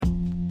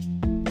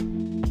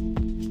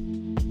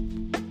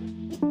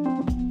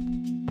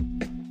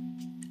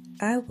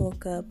I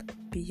woke up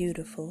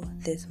beautiful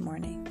this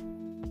morning.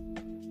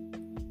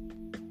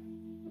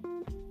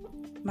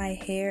 My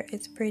hair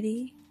is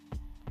pretty.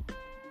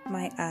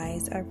 My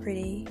eyes are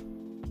pretty.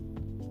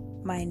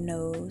 My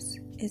nose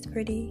is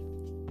pretty.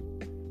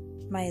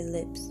 My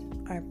lips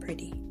are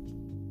pretty.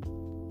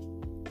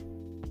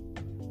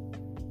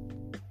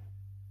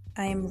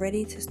 I am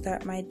ready to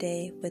start my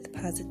day with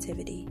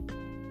positivity.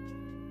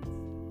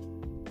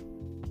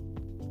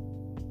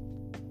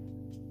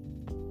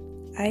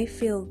 I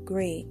feel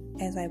great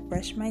as I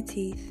brush my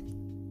teeth,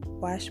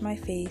 wash my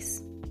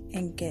face,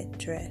 and get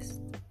dressed.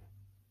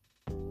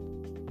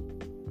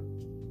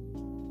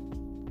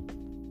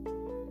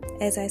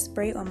 As I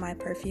spray on my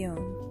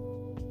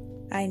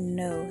perfume, I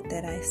know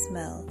that I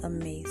smell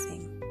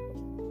amazing.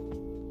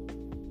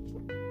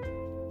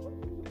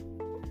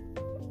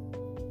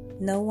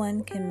 No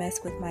one can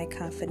mess with my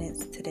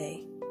confidence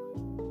today.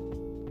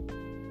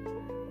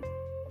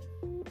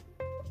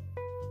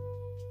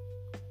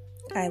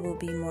 I will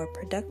be more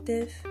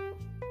productive.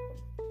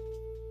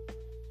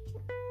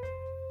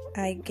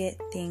 I get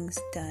things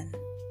done.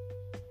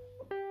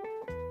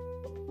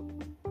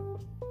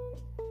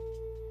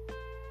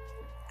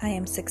 I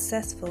am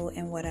successful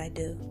in what I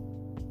do.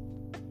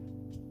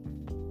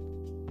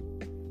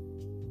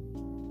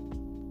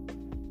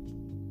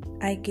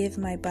 I give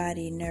my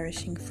body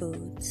nourishing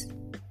foods.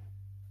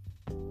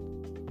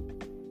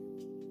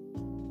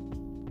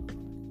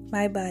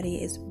 My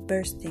body is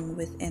bursting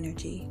with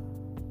energy.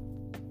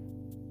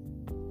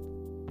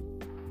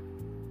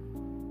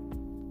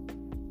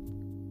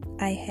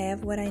 I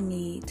have what I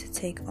need to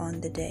take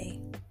on the day.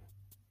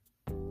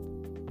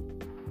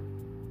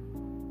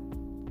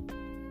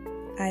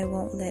 I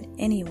won't let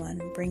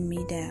anyone bring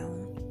me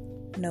down.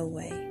 No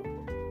way.